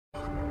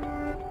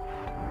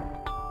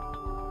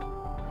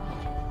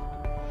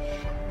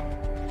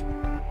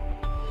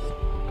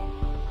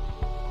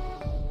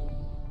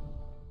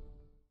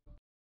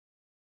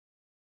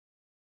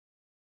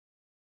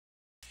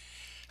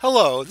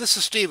Hello, this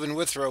is Stephen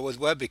Withrow with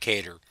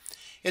Webucator.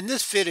 In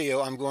this video,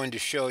 I'm going to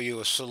show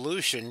you a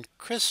solution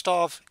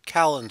Christoph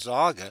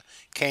Calanzaga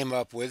came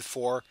up with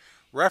for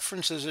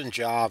references in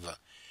Java.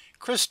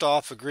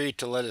 Christoph agreed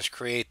to let us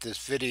create this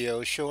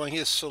video showing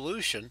his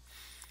solution,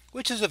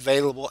 which is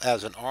available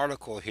as an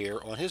article here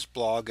on his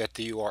blog at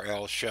the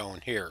URL shown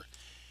here.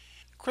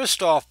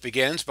 Christoph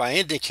begins by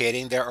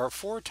indicating there are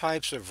four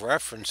types of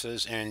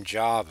references in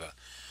Java: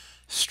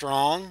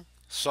 strong,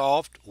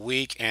 soft,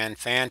 weak, and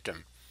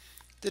phantom.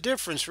 The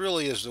difference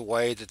really is the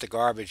way that the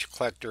garbage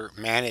collector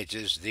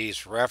manages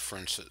these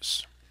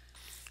references.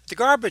 The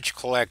garbage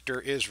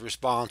collector is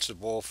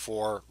responsible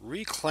for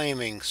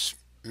reclaiming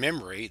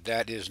memory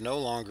that is no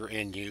longer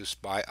in use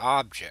by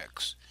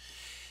objects.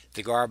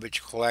 The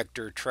garbage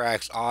collector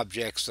tracks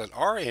objects that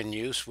are in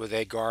use with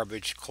a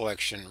garbage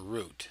collection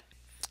route.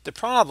 The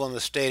problem,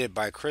 as stated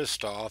by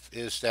Christoph,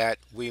 is that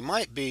we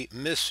might be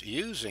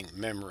misusing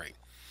memory.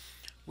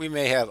 We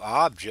may have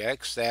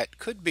objects that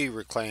could be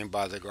reclaimed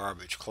by the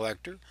garbage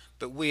collector,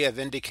 but we have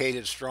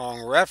indicated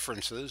strong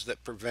references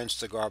that prevents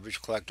the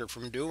garbage collector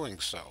from doing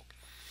so.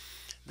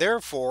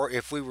 Therefore,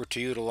 if we were to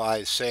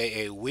utilize,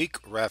 say, a weak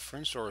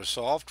reference or a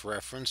soft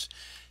reference,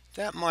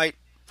 that might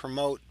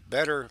promote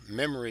better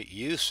memory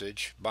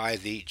usage by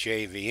the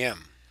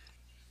JVM.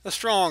 A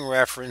strong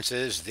reference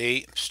is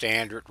the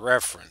standard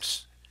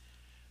reference.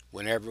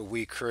 Whenever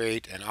we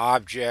create an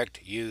object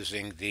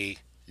using the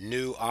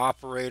new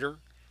operator,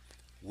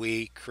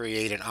 we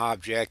create an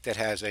object that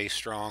has a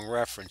strong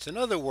reference. In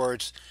other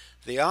words,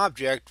 the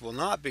object will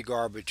not be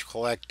garbage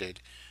collected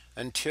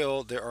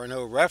until there are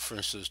no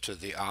references to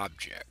the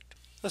object.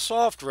 A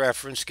soft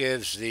reference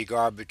gives the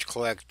garbage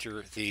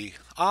collector the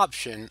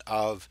option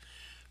of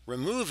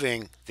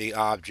removing the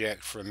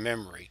object from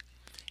memory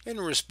in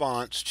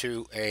response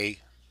to a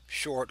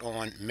short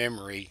on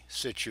memory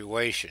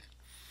situation.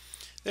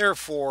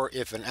 Therefore,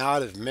 if an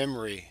out of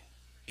memory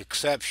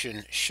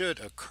exception should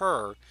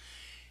occur,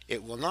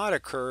 it will not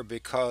occur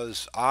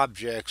because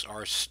objects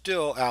are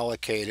still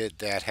allocated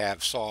that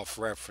have soft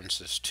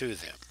references to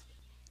them.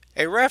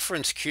 A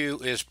reference queue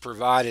is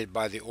provided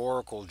by the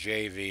Oracle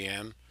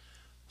JVM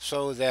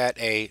so that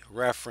a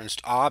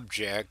referenced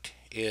object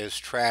is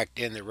tracked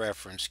in the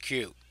reference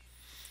queue.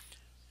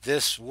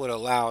 This would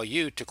allow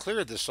you to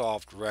clear the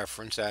soft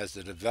reference as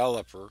the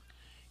developer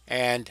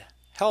and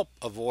help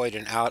avoid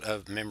an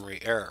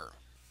out-of-memory error.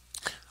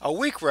 A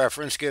weak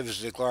reference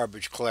gives the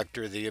garbage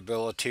collector the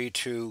ability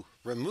to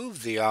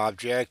remove the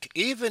object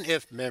even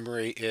if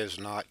memory is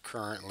not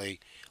currently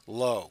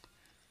low.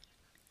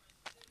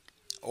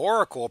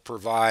 Oracle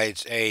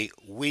provides a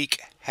weak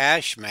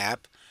hash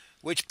map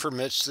which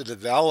permits the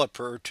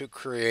developer to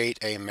create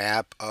a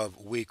map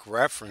of weak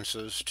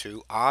references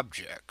to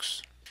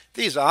objects.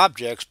 These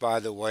objects, by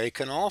the way,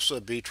 can also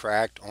be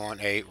tracked on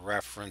a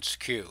reference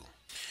queue.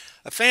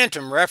 A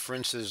phantom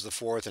reference is the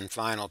fourth and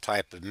final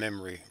type of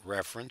memory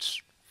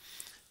reference.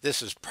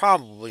 This is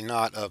probably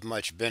not of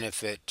much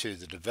benefit to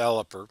the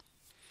developer.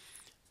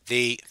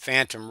 The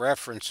phantom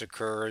reference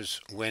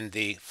occurs when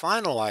the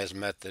finalize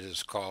method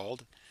is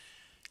called.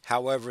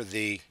 However,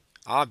 the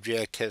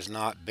object has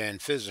not been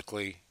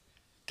physically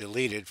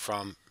deleted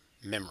from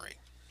memory.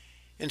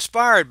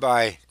 Inspired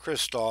by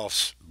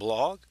Christoph's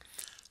blog,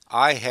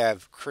 I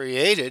have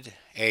created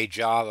a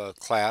Java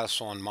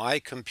class on my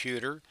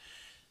computer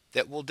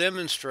that will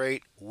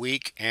demonstrate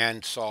weak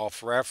and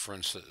soft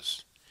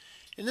references.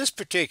 In this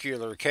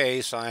particular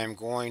case, I am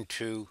going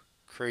to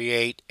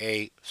create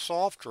a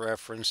soft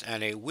reference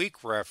and a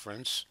weak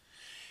reference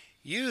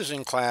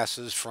using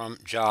classes from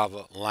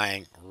Java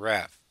Lang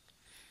Ref.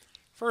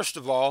 First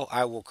of all,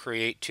 I will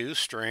create two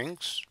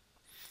strings.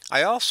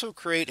 I also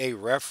create a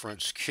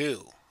reference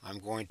queue. I'm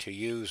going to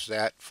use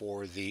that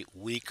for the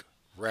weak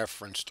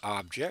referenced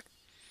object.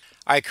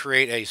 I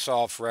create a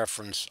soft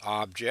reference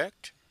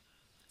object,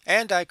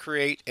 and I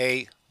create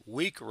a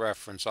weak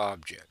reference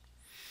object.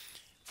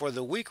 For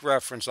the weak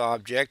reference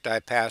object, I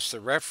pass the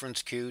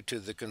reference queue to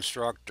the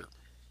constructor.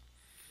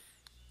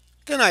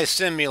 Then I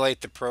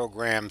simulate the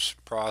program's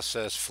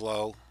process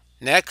flow.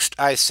 Next,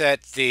 I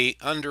set the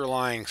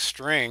underlying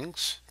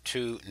strings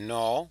to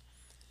null.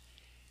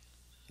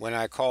 When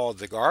I call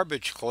the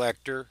garbage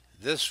collector,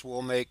 this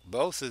will make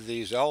both of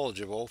these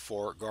eligible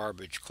for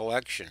garbage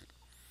collection.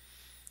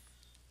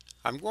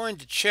 I'm going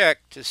to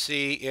check to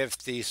see if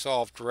the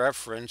soft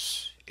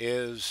reference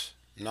is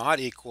not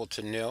equal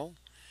to nil.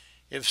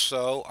 If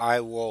so, I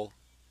will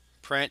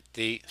print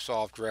the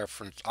soft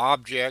reference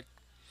object.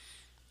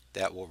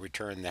 That will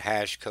return the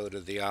hash code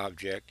of the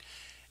object.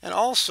 And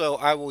also,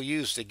 I will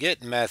use the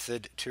get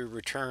method to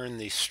return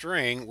the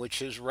string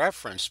which is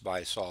referenced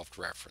by soft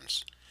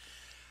reference.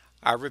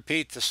 I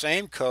repeat the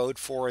same code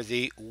for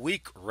the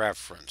weak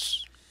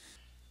reference.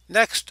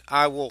 Next,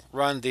 I will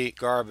run the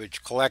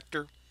garbage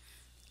collector,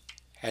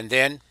 and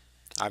then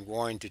I'm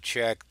going to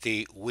check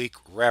the weak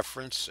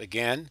reference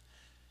again.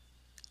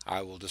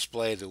 I will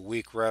display the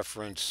weak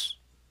reference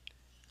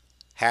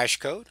hash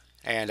code,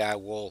 and I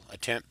will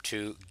attempt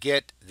to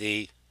get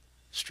the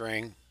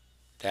string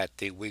that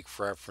the weak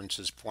reference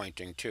is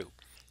pointing to.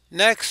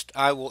 Next,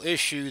 I will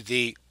issue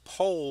the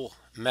poll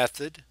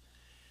method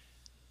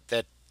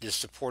that is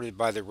supported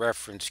by the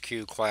reference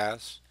queue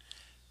class.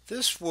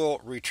 This will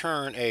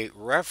return a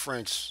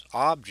reference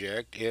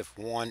object if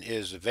one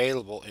is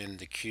available in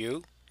the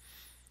queue,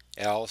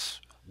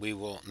 else we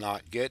will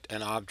not get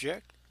an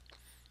object.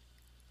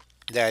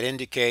 That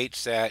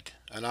indicates that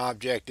an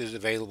object is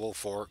available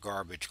for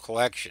garbage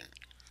collection.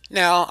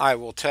 Now I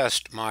will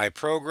test my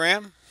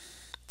program.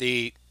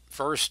 The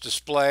first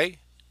display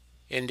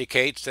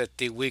indicates that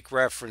the weak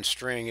reference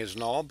string is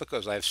null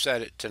because I've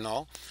set it to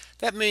null.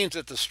 That means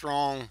that the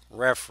strong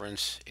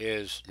reference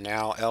is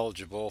now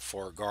eligible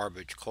for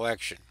garbage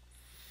collection.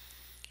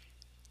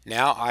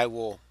 Now I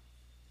will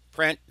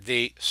print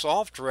the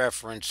soft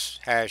reference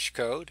hash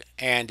code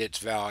and its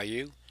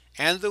value,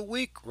 and the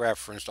weak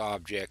reference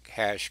object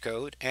hash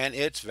code and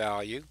its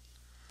value.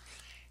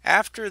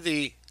 After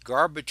the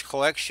garbage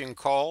collection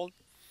called,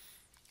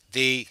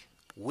 the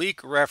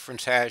weak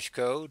reference hash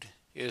code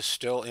is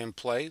still in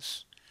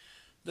place.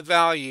 The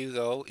value,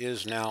 though,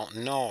 is now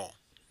null.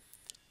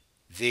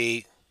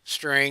 The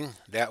string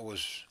that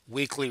was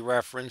weakly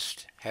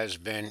referenced has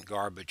been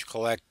garbage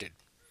collected.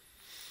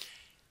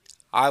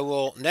 I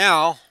will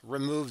now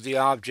remove the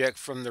object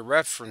from the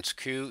reference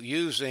queue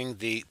using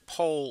the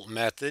poll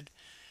method.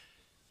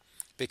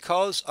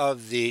 Because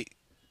of the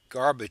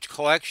garbage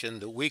collection,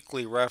 the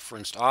weakly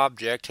referenced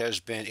object has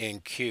been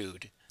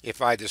enqueued.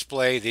 If I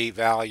display the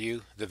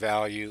value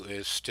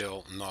is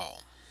still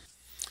null.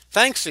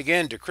 Thanks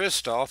again to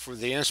Christoph for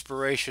the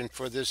inspiration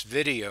for this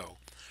video.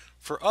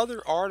 For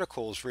other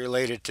articles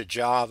related to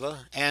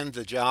Java and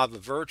the Java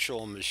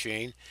Virtual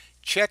Machine,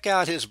 check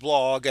out his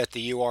blog at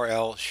the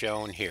URL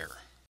shown here.